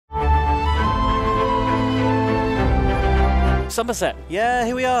Somerset. Yeah,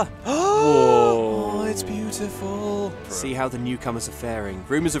 here we are. Whoa. Oh, it's beautiful. See how the newcomers are faring.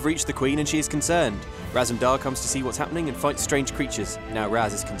 Rumours have reached the Queen and she is concerned. Razum-dar comes to see what's happening and fights strange creatures. Now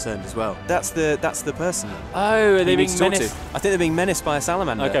Raz is concerned as well. That's the person. Oh, are they being menaced? I think they're being menaced by a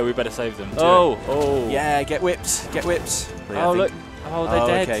salamander. Okay, we better save them. Oh. Yeah, get whipped. Get whipped. Oh, look. Oh,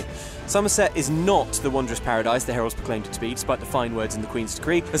 they're dead. Okay. Somerset is not the wondrous paradise the heralds proclaimed it to be, despite the fine words in the Queen's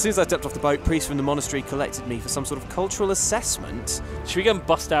decree. As soon as I stepped off the boat, priests from the monastery collected me for some sort of cultural assessment. Should we go and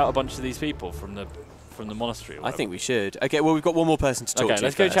bust out a bunch of these people from the monastery? I think we should. Okay, well, we've got one more person to talk to. Okay,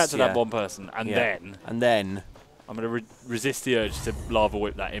 let's go chat to that one person, and then I'm going to resist the urge to lava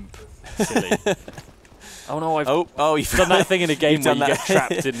whip that imp. Silly. Oh no! You've done that thing in a game where you get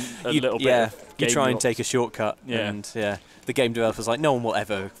trapped in a little bit. Yeah, of game you try and blocks. take a shortcut. And the game developer's like, no one will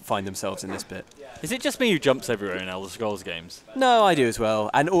ever find themselves in this bit. Is it just me who jumps everywhere in Elder Scrolls games? No, I do as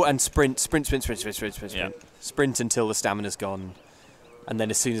well. And sprint. Yeah. Sprint until the stamina's gone. And then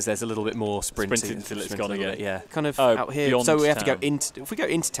as soon as there's a little bit more sprinting, sprint until it's gone again. Yeah, kind of out here. Beyond so we have to town. go into. If we go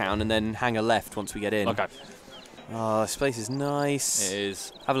into town and then hang a left once we get in. Okay. Oh, this place is nice. It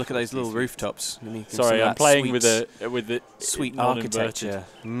is. Have a look at those little rooftops. Sorry, I'm playing with the sweet architecture.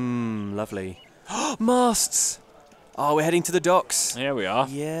 Lovely. Masts. Oh, we're heading to the docks. Here we are.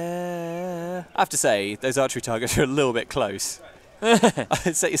 Yeah. I have to say, those archery targets are a little bit close.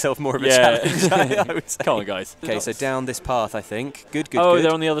 Set yourself more of a challenge, I would say. Come on, guys. Okay, so down this path, I think. Good.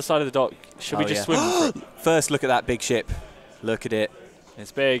 They're on the other side of the dock. Should we just swim for it? First, look at that big ship. Look at it.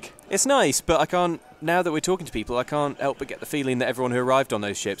 It's big. It's nice, but I can't. Now that we're talking to people, I can't help but get the feeling that everyone who arrived on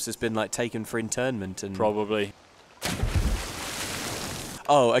those ships has been like taken for internment and. Probably.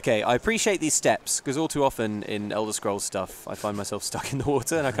 Oh, okay. I appreciate these steps because all too often in Elder Scrolls stuff, I find myself stuck in the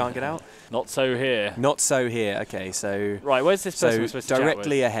water and I can't get out. Not so here. Not so here. Okay, so. Right, where's this person we're supposed to chat with?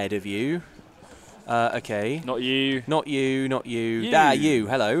 Directly ahead of you. Okay. Not you. Not you. Not you. Ah, you.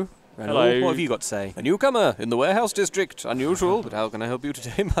 Hello. Hello. What have you got to say? A newcomer in the warehouse district. Unusual, but how can I help you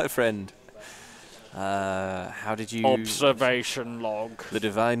today, my friend? How did you... Observation log. The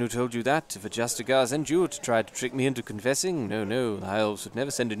divine who told you that, if a Justigar sent you to try to trick me into confessing? No, the High Elves would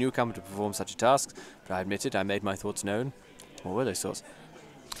never send a newcomer to perform such a task, but I admit it, I made my thoughts known. What were those thoughts?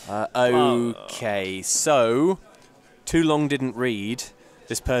 Okay, so... Too long didn't read.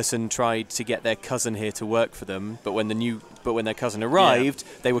 This person tried to get their cousin here to work for them, but when their cousin arrived,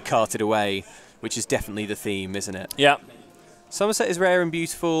 they were carted away, which is definitely the theme, isn't it? Yeah. Somerset is rare and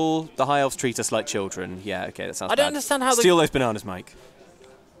beautiful. The High Elves treat us like children. Yeah, okay, that sounds bad. I don't understand how Steal those bananas, Mike.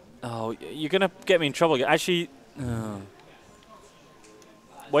 Oh, you're going to get me in trouble. Actually,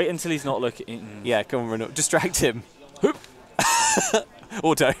 wait until he's not looking. Yeah, come on, Renault. Distract him.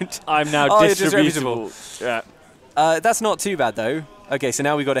 Or don't. I'm now distributable. Yeah. That's not too bad, though. Okay, so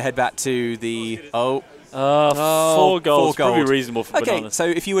now we've got to head back to the... 4 gold. Probably reasonable for bananas. Okay, so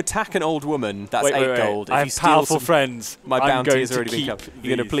if you attack an old woman, that's 8 gold. If I you have steal powerful friends. My bounty has already been covered.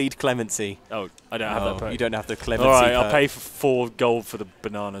 You're going to plead clemency. Oh, I don't have that perk. You don't have the clemency. All right, I'll pay for 4 gold for the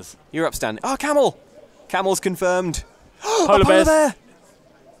bananas. You're upstanding. Oh, camel! Camel's confirmed. Polar bear.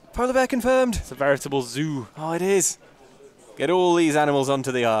 Polar bear confirmed. It's a veritable zoo. Oh, it is. Get all these animals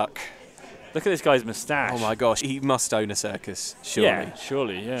onto the ark. Look at this guy's moustache. Oh my gosh, he must own a circus, surely. Yeah,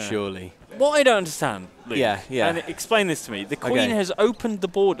 surely, yeah. Surely. What I don't understand, Luke, yeah. and explain this to me. The Queen has opened the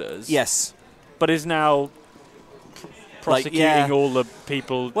borders. Yes. But is now prosecuting all the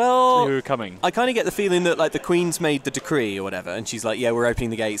people who are coming. I kind of get the feeling that like the Queen's made the decree or whatever, and she's like, yeah, we're opening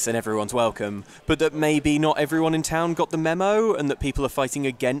the gates and everyone's welcome, but that maybe not everyone in town got the memo and that people are fighting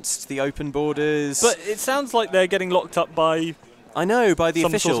against the open borders. But it sounds like they're getting locked up by... I know, by the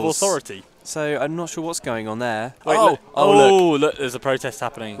officials. Some sort of authority. So I'm not sure what's going on there. Wait, look, there's a protest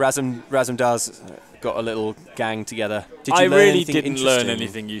happening. Razum-dar's got a little gang together. I really didn't learn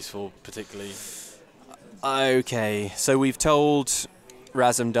anything useful, particularly. Okay, so we've told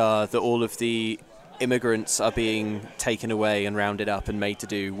Razum-dar that all of the immigrants are being taken away and rounded up and made to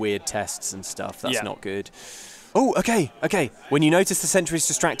do weird tests and stuff. That's not good. Oh, okay. When you notice the sentry's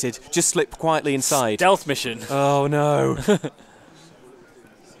distracted, just slip quietly inside. Stealth mission. Oh, no.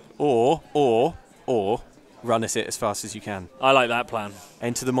 Or run at it as fast as you can. I like that plan.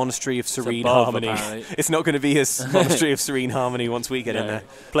 Enter the Monastery of Serene Harmony. It's not going to be his Monastery of Serene Harmony once we get in there.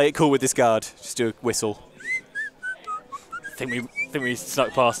 Play it cool with this guard. Just do a whistle. Think we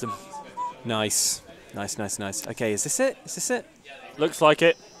snuck past him. Nice. Okay, is this it? Looks like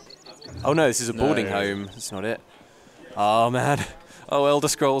it. Oh no, this is a boarding home. That's not it. Oh man. Oh, Elder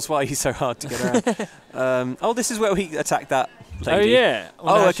Scrolls, why are you so hard to get around? Oh, this is where we attacked that lady. Oh yeah.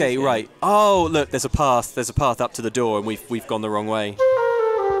 Well, okay, right. Oh, look, there's a path. There's a path up to the door, and we've gone the wrong way.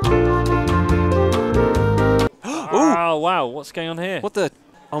 Wow, Oh, wow. What's going on here? What the?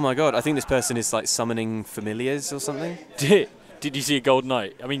 Oh, my God. I think this person is, like, summoning familiars or something. Did you see a golden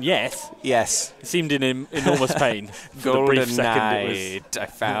knight? I mean, yes. Yes. It seemed in enormous pain. For the brief second it was. I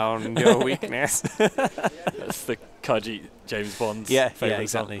found your weakness. That's the Kaji James Bond's favourite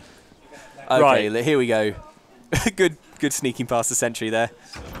exactly. Song. Okay, Right. here we go. Good sneaking past the sentry there.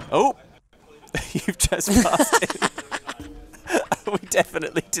 Oh, you've just passed it. We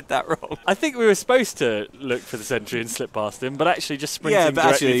definitely did that wrong. I think we were supposed to look for the sentry and slip past him, but actually just sprinting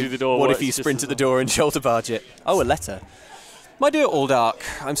directly through the door. What if you sprint at the door and shoulder barge it? Oh, a letter. My dear Aldark,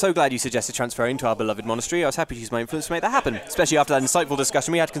 I'm so glad you suggested transferring to our beloved monastery. I was happy to use my influence to make that happen, especially after that insightful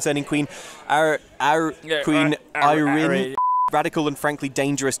discussion we had concerning Queen Irene. Radical and frankly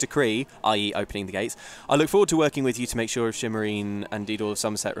dangerous decree, i.e. opening the gates. I look forward to working with you to make sure Shimmerine and indeed all of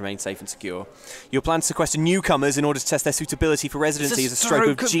Somerset remain safe and secure. Your plan to sequester newcomers in order to test their suitability for residency is a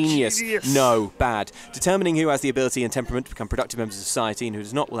stroke of genius. No, bad. Determining who has the ability and temperament to become productive members of society and who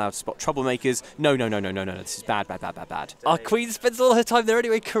is not allowed to spot troublemakers. No. This is bad. Our queen spends all her time there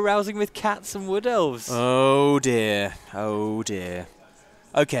anyway, carousing with cats and wood elves. Oh dear.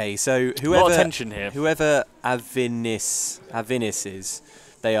 Okay, so whoever a lot of tension here. Whoever Avinis is,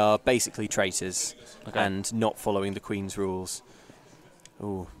 they are basically traitors and not following the Queen's rules.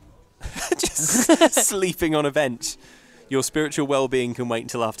 Ooh. Just sleeping on a bench. Your spiritual well-being can wait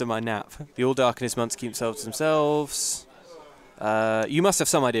until after my nap. The All-Dark and his monks keep themselves to themselves. You must have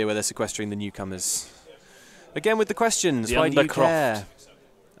some idea where they're sequestering the newcomers. Again with the questions. Why do you care?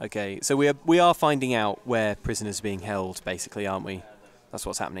 Okay, so we are finding out where prisoners are being held, basically, aren't we? That's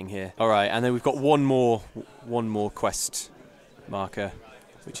what's happening here. All right, and then we've got one more quest marker,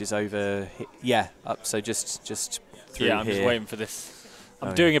 which is over here. Yeah, up. So just through here. Yeah, I'm just waiting for this.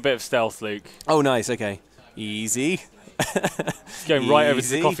 I'm doing a bit of stealth, Luke. Oh, nice. Okay, easy. It's going right over to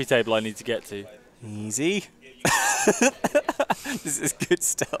the coffee table I need to get to. Easy. This is good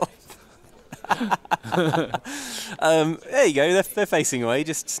stealth. There you go. They're facing away.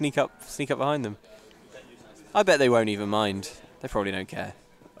 Just sneak up behind them. I bet they won't even mind. They probably don't care.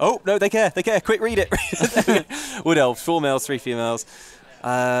 Oh, no, they care. Quick, read it. Wood elves, 4 males, 3 females.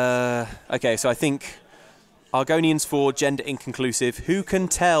 Okay, so I think Argonians 4, gender inconclusive. Who can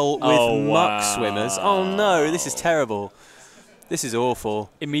tell with muck swimmers? Oh, no, this is terrible. This is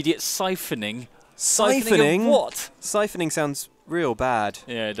awful. Immediate siphoning. Siphoning? Of what? Siphoning sounds real bad.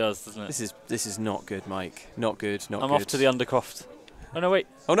 Yeah, it does, doesn't it? This is not good, Mike. Not good, not good. I'm off to the Undercroft. Oh, no, wait.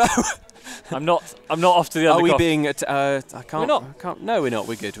 Oh, no. I'm not off to the Undercroft. Are we being... I can't... We're not. I can't, no, we're not.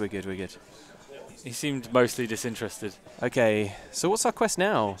 We're good. He seemed mostly disinterested. Okay, so what's our quest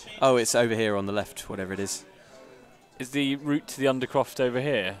now? Oh, it's over here on the left, whatever it is. Is the route to the Undercroft over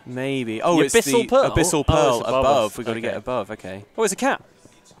here? Maybe. Oh, the it's Abyssal the Pearl? Abyssal Pearl above. We've got to get Okay. above, okay. Oh, there's a cat.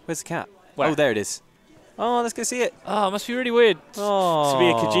 Where's the cat? Where? Oh, there it is. Oh, let's go see it. Oh, it must be really weird to be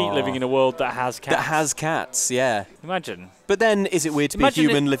a Khajiit living in a world that has cats. That has cats, yeah. Imagine. But then, is it weird to be a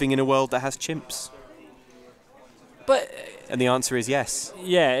human living in a world that has chimps? But... And the answer is yes.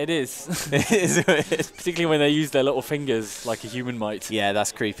 Yeah, it is. It is weird. Particularly when they use their little fingers like a human might. Yeah,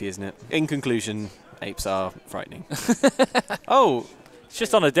 that's creepy, isn't it? In conclusion, apes are frightening. Oh! It's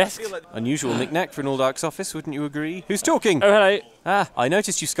just on a desk. Unusual knick-knack for an All-Dark's office, wouldn't you agree? Who's talking? Oh, hello. Ah, I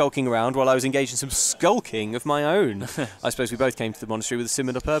noticed you skulking around while I was engaged in some skulking of my own. I suppose we both came to the monastery with a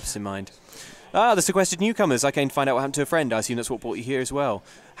similar purpose in mind. Ah, the sequestered newcomers. I came to find out what happened to a friend. I assume that's what brought you here as well.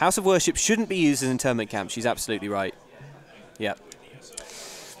 House of Worship shouldn't be used as an internment camp. She's absolutely right. Yep.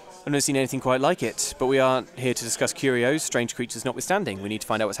 I've never seen anything quite like it, but we aren't here to discuss curios, strange creatures notwithstanding. We need to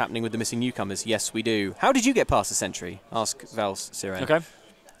find out what's happening with the missing newcomers. Yes, we do. How did you get past the sentry? Ask Val's Siren. Okay.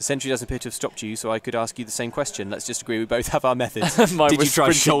 The sentry doesn't appear to have stopped you, so I could ask you the same question. Let's just agree we both have our methods. Did you try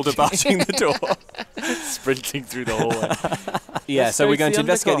shoulder barging the door? Sprinting through the hallway. Yeah, so we're going to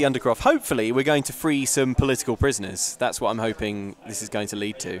investigate the Undercroft. Hopefully, we're going to free some political prisoners. That's what I'm hoping this is going to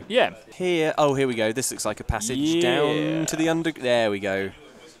lead to. Yeah. Here we go. This looks like a passage down to the under... There we go.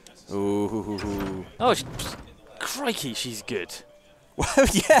 Ooh. Oh, crikey, she's good. Well,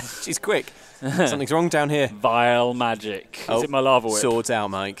 yeah, she's quick. Something's wrong down here. Vile magic. Is it my lava whip? Swords out,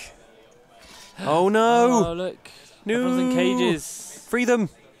 Mike. Oh, no. Oh, look. No. Everyone's in cages. Free them.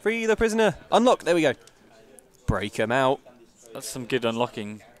 Free the prisoner. Unlock. There we go. Break them out. That's some good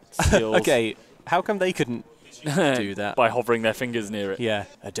unlocking skills. Okay, how come they couldn't do that? By hovering their fingers near it. Yeah.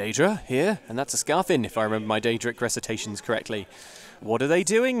 A Daedra here, and that's a Scarfin, if I remember my Daedric recitations correctly. What are they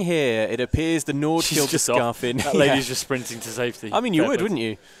doing here? It appears the Nord killed the Scarfin. That lady's just sprinting to safety. I mean, you would, wouldn't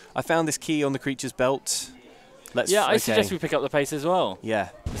you? I found this key on the creature's belt. I suggest we pick up the pace as well. Yeah.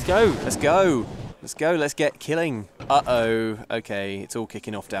 Let's go. Let's go. Let's go. Let's get killing. Uh-oh. Okay, it's all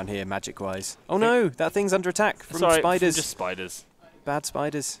kicking off down here, magic-wise. Oh no, that thing's under attack from spiders. Just spiders. Bad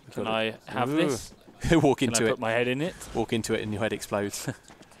spiders. Can I have this? Walk into Can I it. put my head in it? Walk into it and your head explodes.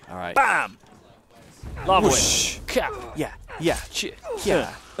 All right. Bam! Lava Whoosh. whip. Yeah, yeah,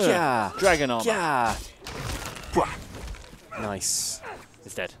 yeah, yeah. Dragon armor. Yeah. Nice.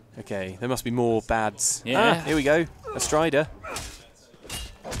 It's dead. Okay, there must be more bads. Yeah. Ah, here we go. A Strider.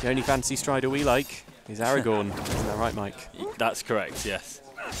 The only fancy Strider we like is Aragorn. Isn't that right, Mike? That's correct, yes.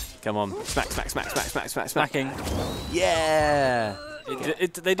 Come on. Smack, smack, smack, smack, smack, smack, smack. Smacking. Yeah.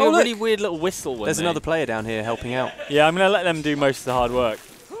 They do a really weird little whistle when There's another player down here helping out. Yeah, I'm going to let them do most of the hard work.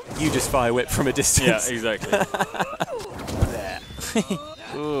 You just fire whip from a distance. Yeah, exactly.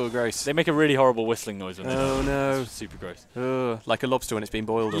 Oh, gross. They make a really horrible whistling noise when they do it. Oh, no. It's super gross. Like a lobster when it's been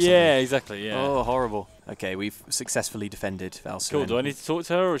boiled or something. Yeah, exactly, yeah. Oh, horrible. Okay, we've successfully defended Valseren. Cool, do I need to talk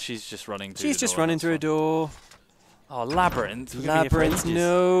to her or she's just running through She's the door? just running through a door. Oh, Labyrinth. We're gonna be here for Labyrinth, ages.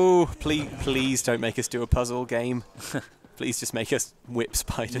 no. Please don't make us do a puzzle game. Please just make us whip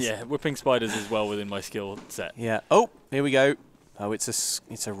spiders. Yeah, whipping spiders is well within my skill set. Yeah. Oh, here we go. Oh, it's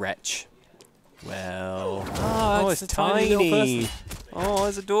a wretch. Well. Oh, it's a tiny little tiny. person. Oh,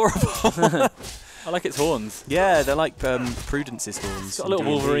 it's adorable. I like its horns. Yeah, they're like Prudence's horns. It's got a little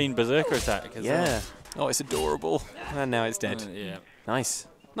in D&D. Wolverine berserker attack as Yeah. well. Oh, it's adorable. And now it's dead. Yeah. Nice.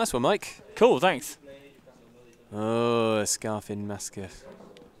 Nice one, Mike. Cool, thanks. Oh, a Scarfin Masker.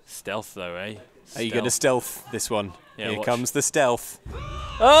 Stealth though, eh? Are you going to stealth this one? Yeah, Here watch. comes the stealth.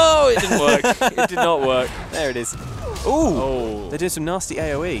 Oh, it didn't work. It did not work. There it is. Ooh! Oh. They did some nasty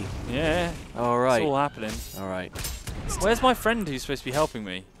AoE. Yeah. All right. It's all happening. All right. Where's my friend who's supposed to be helping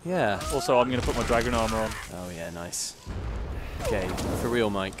me? Yeah. Also, I'm going to put my dragon armor on. Oh, yeah, nice. Okay, for real,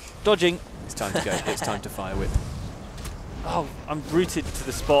 Mike. Dodging. It's time to go. It's time to fire whip. Oh, I'm rooted to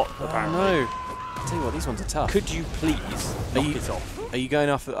the spot, apparently. Oh, no. I'll tell you what, these ones are tough. Could you please knock it off? Are you going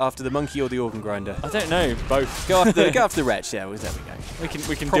after the monkey or the organ grinder? I don't know. Both. Go after the wretch. Yeah, well, there we go. We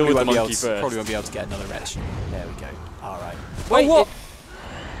can Probably deal with the won't be able monkey to- first. Probably won't be able to get another wretch. There we go. All right. Wait, oh, what?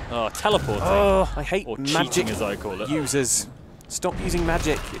 Oh, teleporting. Oh, I hate or magic cheating, as I call it. users. Stop using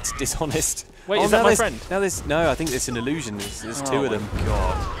magic. It's dishonest. Wait, oh, is that now my there's- friend? Now there's no. I think it's an illusion. There's two of them. Oh, my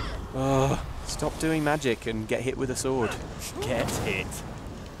God. Oh, stop doing magic and get hit with a sword. Get hit.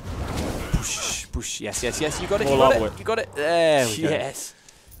 Push, push. Yes, yes, yes. You got it. More You got lava it. whip. You got it. There we go. Yes.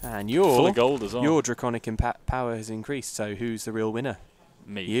 And Full of gold as well. your draconic power has increased. So who's the real winner?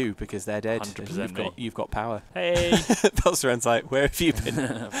 Me. You, because they're dead. 100% me. You've got power. Hey. Belsteran's like, where have you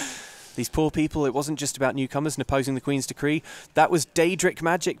been? These poor people, it wasn't just about newcomers and opposing the Queen's decree. That was Daedric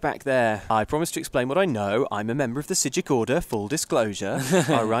magic back there. I promised to explain what I know. I'm a member of the Sigic Order, full disclosure.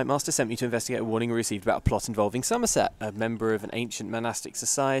 Our Right Master sent me to investigate a warning we received about a plot involving Somerset, a member of an ancient monastic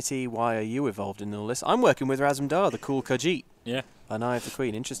society. Why are you involved in all this? I'm working with Razum-dar, the cool Khajiit. Yeah. An eye of the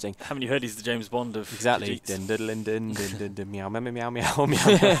Queen, interesting. Haven't you heard he's the James Bond of Exactly. Khajiits? Din, diddlin, din, din, din, din, meow, meow, meow, meow, meow.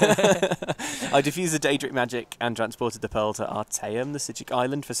 I diffused the Daedric magic and transported the pearl to Artaeum, the Sigic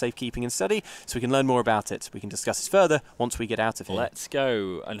island, for safekeeping and study, so we can learn more about it. We can discuss this further once we get out of here. Let's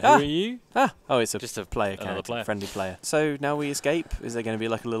go. And who are you? Oh, it's Just a player another character, player. friendly player. So now we escape. Is there going to be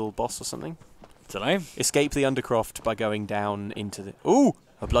like a little boss or something? Dunno. Escape the Undercroft by going down into the... Ooh!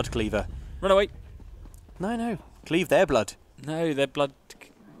 A blood cleaver. Run away. No. Cleave their blood. No, their blood.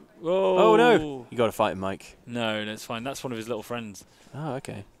 Whoa. Oh, no. You got to fight him, Mike. No, that's fine. That's one of his little friends. Oh,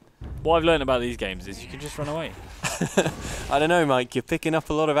 okay. What I've learned about these games is you can just run away. I don't know, Mike. You're picking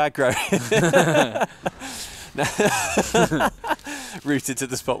up a lot of aggro. Rooted to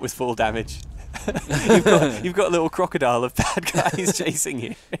the spot with full damage. you've got a little crocodile of bad guys chasing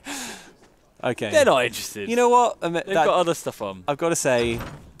you. Okay. They're not interested. You know what? They've got other stuff on. I've got to say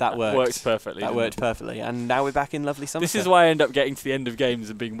that worked. Works perfectly. That worked perfectly, and now we're back in lovely Somerset. This is why I end up getting to the end of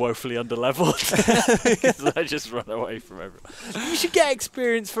games and being woefully underleveled. Because I just run away from everyone. You should get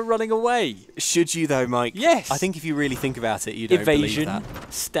experience for running away. Should you though, Mike? Yes. I think if you really think about it, you don't Evasion, believe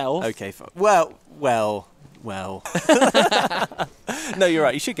that. stealth. Okay. Well. No, you're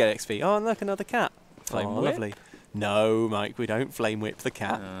right. You should get XP. Oh, and look, another cat. Flame whip? Lovely. No, Mike, we don't flame whip the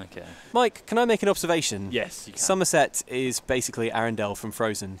cat. Oh, okay. Mike, can I make an observation? Yes, you can. Somerset is basically Arendelle from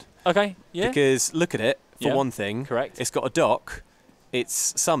Frozen. Okay, yeah. Because look at it, for Yeah, one thing. correct. It's got a dock,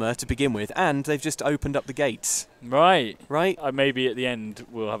 it's summer to begin with, and they've just opened up the gates. Right. Right? Maybe at the end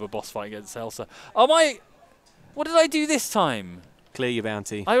we'll have a boss fight against Elsa. Oh my! What did I do this time? Clear your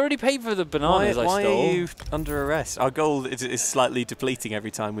bounty. I already paid for the bananas I why stole. are you under arrest? Our gold is slightly depleting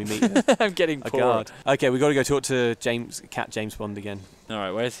every time we meet I'm getting a poor. guard. Okay, we've got to go talk to Cat James Bond again. All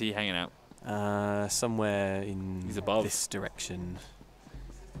right, where's he hanging out? Somewhere in He's above. this direction.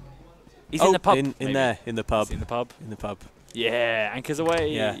 He's in the pub. In there, in the pub. He's in the pub. In the pub. Yeah, anchors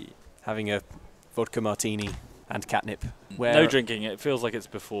away. Yeah, having a vodka martini and catnip. Where No drinking. It feels like it's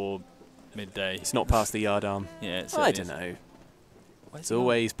before midday. it's not past the yardarm. Yeah, it's I don't know. It's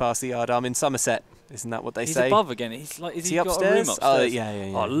always past the yardarm in Somerset. Isn't that what they say? He's above again. He's like, is he got upstairs? a room upstairs? Oh,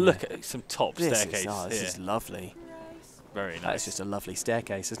 yeah. Oh, look at some top This staircase. this is lovely. Very nice. That's just a lovely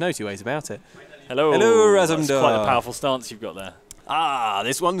staircase. There's no two ways about it. Hello. Hello, Razum-dar. That's quite a powerful stance you've got there. Ah,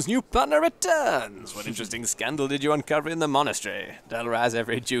 this one's new partner returns. What interesting scandal did you uncover in the monastery? Tell Raz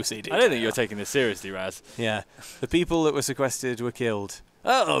every juicy detail. I don't think you're taking this seriously, Raz. Yeah. The people that were sequestered were killed.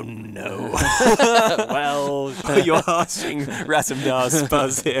 Oh, no. Well... You're harshing Razum-dar's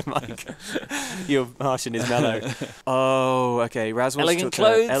buzz here, Mike. You're harshing his mellow. Oh, okay. Raz wants Elegant to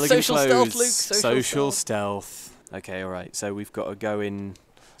clothes. elegant Social clothes. stealth, Luke. Social stealth. Okay, all right. So we've got to go in...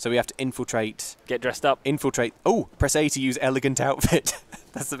 So we have to infiltrate... Get dressed up. Infiltrate... Oh, press A to use elegant outfit.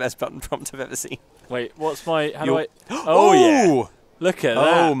 That's the best button prompt I've ever seen. Wait, what's my... How do I... Oh, yeah. Look at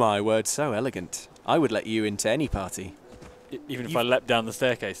that. Oh, my word. So elegant. I would let you into any party. Even if I leapt down the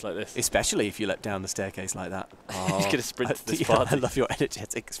staircase like this. Especially if you leapt down the staircase like that. He's going to sprint to this yeah, party. I love your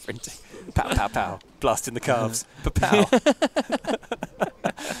energetic sprinting. Pow, pow, pow. Blasting the calves. Pow.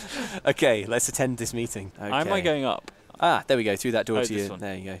 Okay, let's attend this meeting. Okay. How am I going up? Ah, there we go. Through that door to this you. one.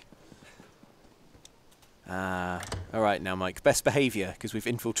 There you go. Ah, all right now, Mike. Best behaviour, because we've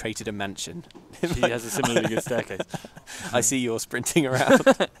infiltrated a mansion. She has a similarly good staircase. I see you're sprinting around.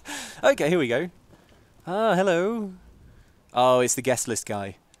 Okay, here we go. Ah, hello. Oh, it's the guest list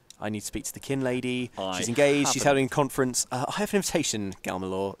guy. I need to speak to the kin lady. She's engaged. She's having a conference. I have an invitation,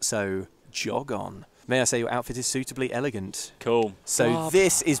 Galmalor, so jog on. May I say your outfit is suitably elegant. Cool. So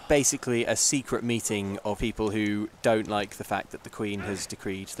this is basically a secret meeting of people who don't like the fact that the Queen has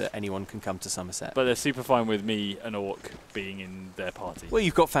decreed that anyone can come to Somerset. But they're super fine with me, an orc, being in their party. Well,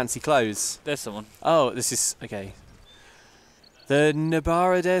 you've got fancy clothes. There's someone. Oh, this is... Okay. The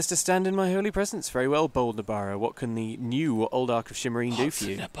Nabara dares to stand in my holy presence. Very well, bold Nabara. What can the new Old Ark of Shimmerine do for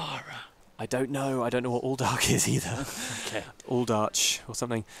you? Nabara? I don't know. I don't know what Old Ark is either. Okay. Old Arch or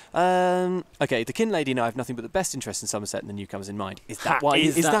something. Okay, the kin lady and I have nothing but the best interest in Somerset and the newcomers in mind. Is that why?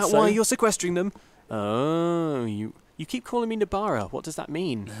 Is that why you're sequestering them? Oh, you keep calling me Nabara. What does that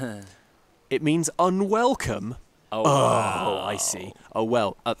mean? It means unwelcome. Oh, I see. Oh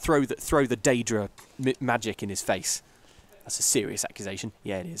well, throw the Daedra magic in his face. That's a serious accusation.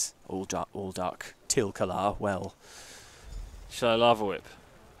 Yeah, it is. All dark. Til Kalar. Well. Shall I lava whip?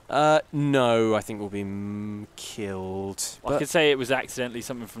 No, I think we'll be killed. I could say it was accidentally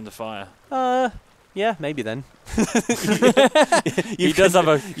something from the fire. Yeah, maybe then. He does have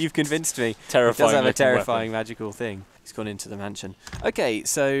a... You've convinced me. Terrifying. He does have a terrifying magical thing. He's gone into the mansion. Okay,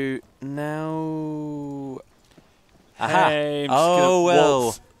 so now... Aha! Hey, I'm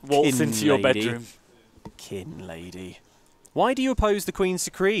just gonna waltz into your bedroom. Kin lady. Why do you oppose the Queen's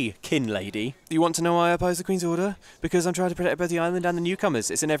decree, kin lady? You want to know why I oppose the Queen's order? Because I'm trying to protect both the island and the newcomers.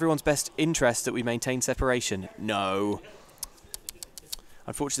 It's in everyone's best interest that we maintain separation. No.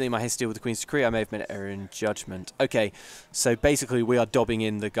 Unfortunately, in my haste to deal with the Queen's decree, I may have made an error in judgment. Okay, so basically we are dobbing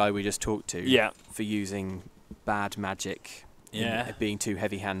in the guy we just talked to for using bad magic. Yeah. Being too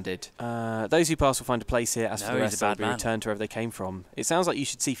heavy-handed. Those who pass will find a place here. As for the rest, they'll be returned to wherever they came from. It sounds like you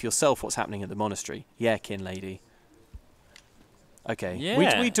should see for yourself what's happening at the monastery. Yeah, kin lady. Okay. Yeah.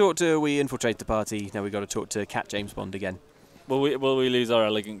 We infiltrate the party. Now we've got to talk to Cat James Bond again. Will we lose our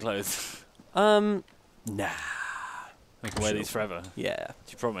elegant clothes? Nah. We can wear these forever. Yeah.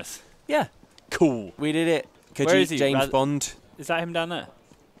 Do you promise? Yeah. Cool. We did it. Where is he? James Bond. Is that him down there?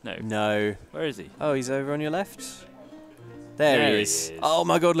 No. No. Where is he? Oh, he's over on your left. There he is. Oh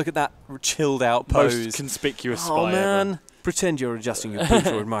my god, look at that chilled out pose. Most conspicuous spy Oh man. ever. Pretend you're adjusting your boots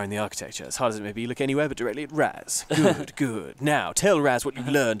or admiring the architecture. As hard as it may be, look anywhere but directly at Raz. Good, good. Now, tell Raz what you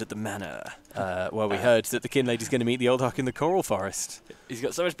learned at the manor. Well, we heard that the kin lady's going to meet the old Ark in the Coral Forest. He's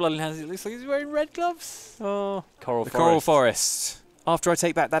got so much blood in his hands, it looks like he's wearing red gloves. Oh. Coral Forest. Coral Forest. After I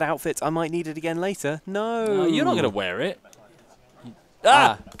take back that outfit, I might need it again later. No. You're not going to wear it.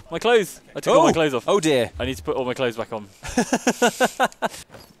 Ah! My clothes! I took all my clothes off. Oh dear. I need to put all my clothes back on.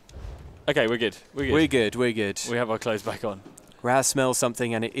 Okay, we're good. We're good. We have our clothes back on. Raz smells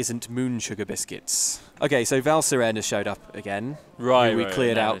something and it isn't moon sugar biscuits. Okay, so Val Seren has showed up again. Right, who we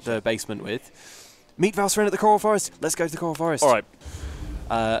cleared out the basement with. Meet Val Seren at the Coral Forest. Let's go to the Coral Forest. All right.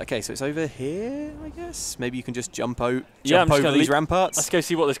 Okay, so it's over here, I guess. Maybe you can just jump over over these ramparts. Let's go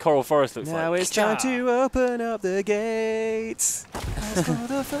see what this Coral Forest looks like. Now it's time to open up the gates. As for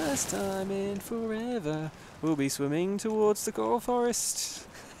the first time in forever, we'll be swimming towards the Coral Forest.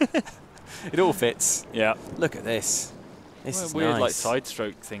 It all fits. Yeah. Look at this. This is weird, nice. like, side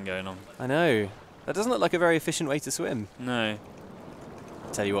stroke thing going on. I know. That doesn't look like a very efficient way to swim. No.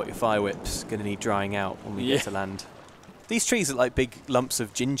 Tell you what, your fire whip's going to need drying out when we get to land. These trees look like big lumps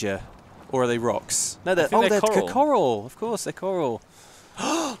of ginger. Or are they rocks? No, they're coral. Coral. Of course, they're coral.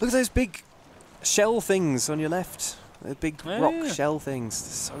 Look at those big shell things on your left. The big rock shell things.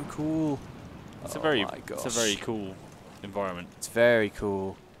 They're so cool. It's a very cool environment. It's very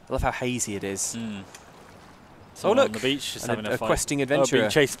cool. I love how hazy it is. Someone look, on the beach just having a fight. questing adventurer. Being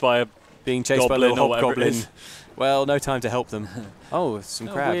chased by a little goblin hobgoblin. Well, no time to help them. Oh, some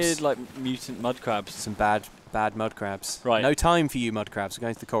crabs. Weird, like, mutant mud crabs. Some bad mud crabs. Right. No time for you, mud crabs. We're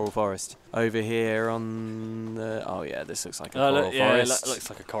going to the coral forest. Over here on the... Oh, yeah, this looks like a coral forest. Yeah, it looks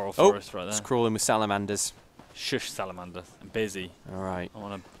like a coral forest right there. It's crawling with salamanders. Shush, salamander. I'm busy. All right. I'm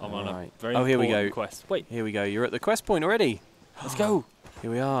on a very here we go. quest. Wait. Here we go. You're at the quest point already. Let's go. Here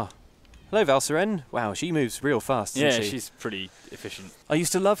we are. Hello, Valsaren. Wow, she moves real fast, doesn't she? She's pretty efficient. I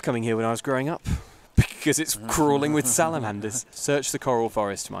used to love coming here when I was growing up because it's crawling with salamanders. Search the coral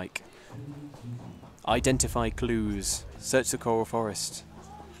forest, Mike. Identify clues. Search the coral forest.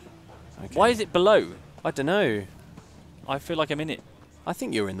 Okay. Why is it below? I don't know. I feel like I'm in it. I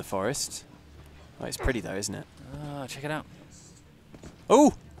think you're in the forest. Oh, it's pretty though, isn't it? Check it out.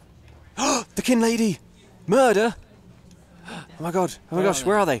 Oh! The kin lady! Murder! Oh my god! Oh my gosh!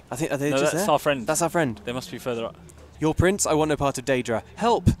 Where are they? Are they just there? That's our friend. That's our friend. They must be further up. Your prince, I want no part of Daedra.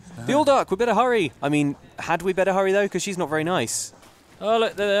 Help! The All-Dark, we better hurry! I mean, had we better hurry though? Because she's not very nice. Oh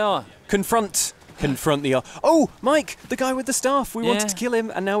look, there they are. Confront the... Oh, Mike! The guy with the staff! We wanted to kill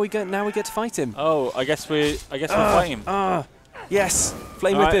him, and now we get to fight him. Oh, I guess we're fighting him. Yes!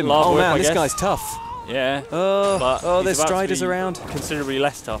 Flame whip him! Oh man, this guy's tough. Yeah. Oh, there's striders around. Considerably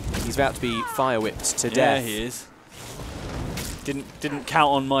less tough. He's about to be fire whipped to death. Yeah, he is. Didn't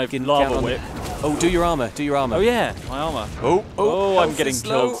count on my lava whip. Oh, do your armor. Do your armor. Oh yeah, my armor. Oh, I'm getting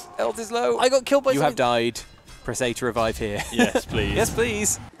killed. Health is low. I got killed by You have died. Press A to revive here. Yes, please. Yes,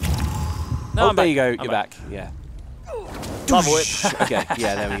 please. No, there you go. You're back. Yeah. Lava whip. Okay.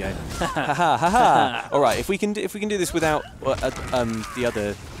 Yeah, there we go. Ha ha ha ha. All right. If we can do this without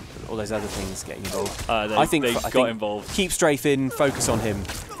all those other things getting involved. I think got involved. Keep strafing. Focus on him.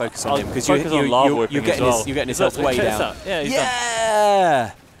 Focus on him because you're getting his health way down.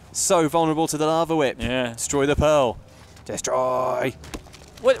 Yeah. So vulnerable to the lava whip. Yeah. Destroy the pearl. Destroy.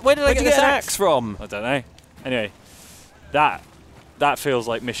 Where did I get this axe from? I don't know. Anyway, that feels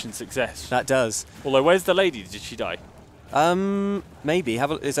like mission success. That does. Although, where's the lady? Did she die? Maybe.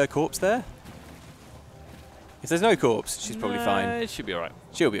 Is her corpse there? If there's no corpse, she's probably fine. She'll be alright.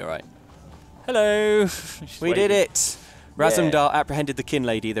 She'll be alright. Hello. We did it. Razum-dar apprehended the kin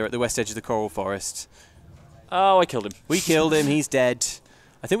lady. They're at the west edge of the coral forest. Oh, I killed him. We killed him. He's dead.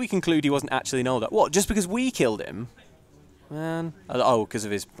 I think we conclude he wasn't actually an older. What? Just because we killed him? Man. Oh, because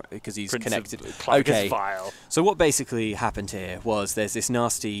he's Prince connected. Okay. File. So what basically happened here was there's this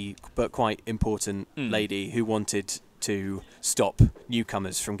nasty but quite important lady who wanted to stop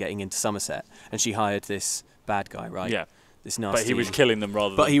newcomers from getting into Summerset, and she hired this bad guy, right? Yeah. This nasty. But he was killing them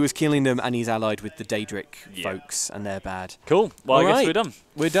he was killing them, and he's allied with the Daedric folks, and they're bad. Cool. Well, I guess we're done.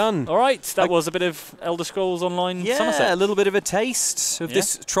 We're done. All right. That was a bit of Elder Scrolls Online Summerset. Yeah, a little bit of a taste of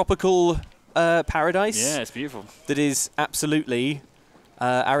this tropical paradise. Yeah, it's beautiful. That is absolutely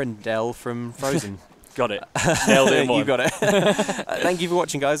Arendelle from Frozen. Got it. Nailed it in one. You got it. Thank you for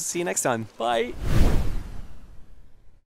watching, guys. See you next time. Bye.